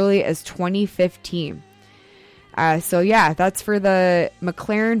as early as 2015. So yeah, that's for the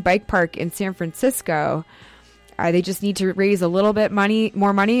McLaren Bike Park in San Francisco. They just need to raise a little bit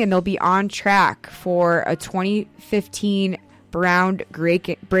more money, and they'll be on track for a 2015 ground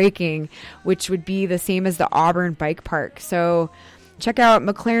breaking, which would be the same as the Auburn Bike Park. So check out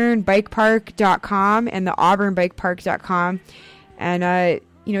McLarenBikePark.com and the AuburnBikePark.com, and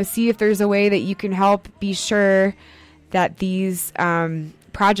see if there's a way that you can help be sure that these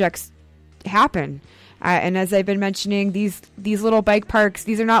projects happen. And as I've been mentioning, these little bike parks,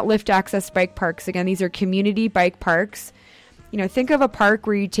 these are not lift access bike parks. Again, these are community bike parks. Think of a park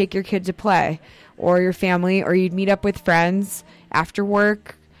where you take your kid to play, or your family, or you'd meet up with friends after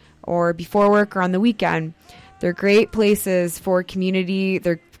work or before work or on the weekend. They're great places for community.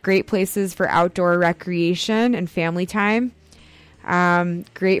 They're great places for outdoor recreation and family time.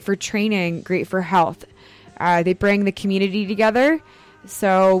 Great for training, great for health. They bring the community together.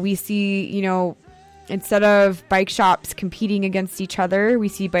 So we see, instead of bike shops competing against each other, we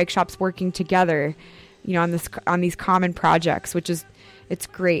see bike shops working together, on these common projects, it's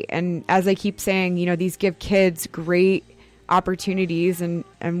great. And as I keep saying, these give kids great opportunities, and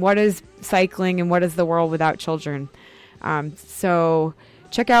what is cycling and what is the world without children? So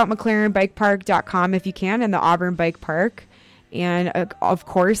check out McLarenBikePark.com if you can, and the Auburn Bike Park, and of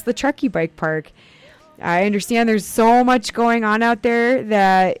course the Truckee Bike Park. I understand there's so much going on out there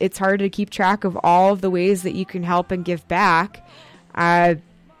that it's hard to keep track of all of the ways that you can help and give back.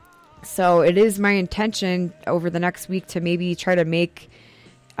 So it is my intention over the next week to maybe try to make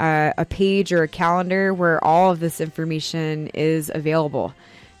a page or a calendar where all of this information is available.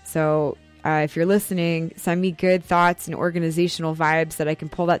 So if you're listening, send me good thoughts and organizational vibes that I can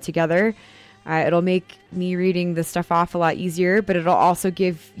pull that together. It'll make me reading the stuff off a lot easier, but it'll also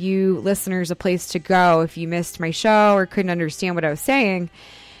give you listeners a place to go if you missed my show or couldn't understand what I was saying.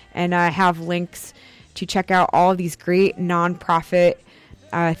 And I have links to check out all of these great nonprofit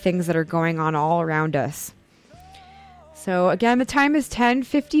things that are going on all around us. So again, the time is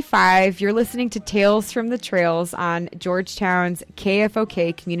 10:55. You're listening to Tales from the Trails on Georgetown's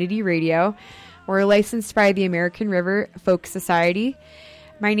KFOK Community Radio. We're licensed by the American River Folk Society.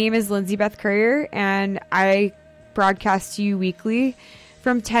 My name is Lindsay Beth Courier, and I broadcast to you weekly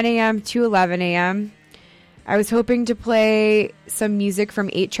from 10 a.m. to 11 a.m. I was hoping to play some music from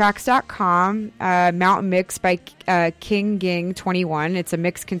 8tracks.com, Mountain Mix by King Ging 21. It's a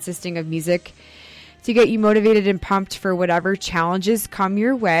mix consisting of music to get you motivated and pumped for whatever challenges come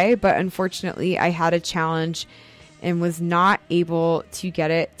your way. But unfortunately, I had a challenge and was not able to get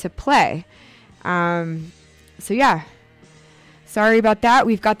it to play. So yeah, sorry about that.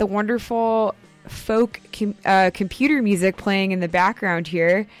 We've got the wonderful folk computer music playing in the background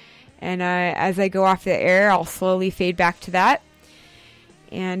here. And as I go off the air, I'll slowly fade back to that.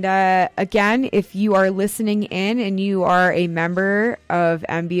 And again, if you are listening in and you are a member of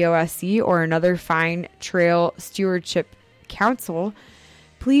MBOSC or another fine trail stewardship council,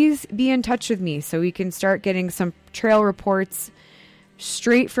 please be in touch with me so we can start getting some trail reports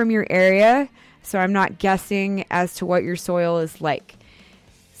straight from your area, so I'm not guessing as to what your soil is like.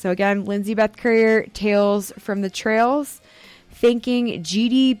 So again, Lindsay Beth Currier, Tales from the Trails, thanking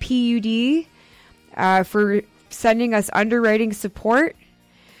GDPUD for sending us underwriting support,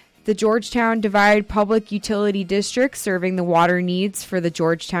 the Georgetown Divide Public Utility District serving the water needs for the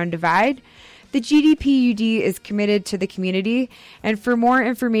Georgetown Divide. The GDPUD is committed to the community, and for more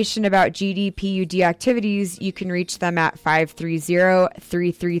information about GDPUD activities, you can reach them at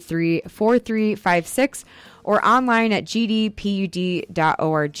 530-333-4356 or online at gdpud.org.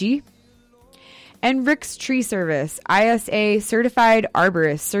 And Rick's Tree Service, ISA Certified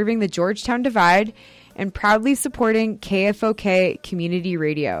Arborist, serving the Georgetown Divide and proudly supporting KFOK Community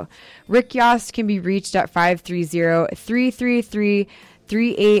Radio. Rick Yost can be reached at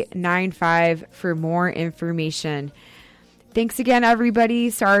 530-333-3895 for more information. Thanks again, everybody.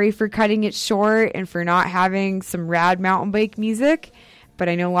 Sorry for cutting it short and for not having some rad mountain bike music, but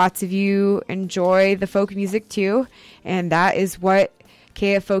I know lots of you enjoy the folk music too, and that is what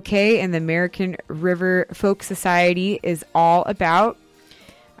KFOK and the American River Folk Society is all about.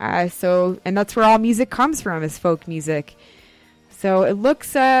 And that's where all music comes from, is folk music. So it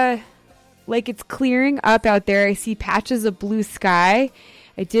looks like it's clearing up out there. I see patches of blue sky.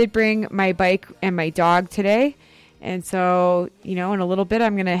 I did bring my bike and my dog today. And so, in a little bit,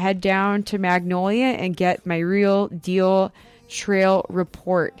 I'm going to head down to Magnolia and get my real deal trail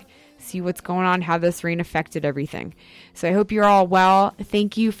report. See what's going on, how this rain affected everything. So I hope you're all well.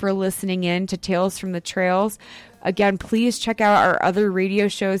 Thank you for listening in to Tales from the Trails. Again, please check out our other radio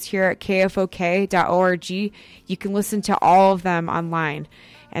shows here at kfok.org. You can listen to all of them online.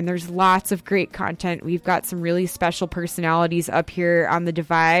 And there's lots of great content. We've got some really special personalities up here on the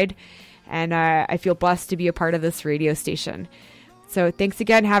Divide. And I feel blessed to be a part of this radio station. So thanks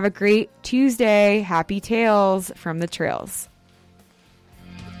again. Have a great Tuesday. Happy Tales from the Trails.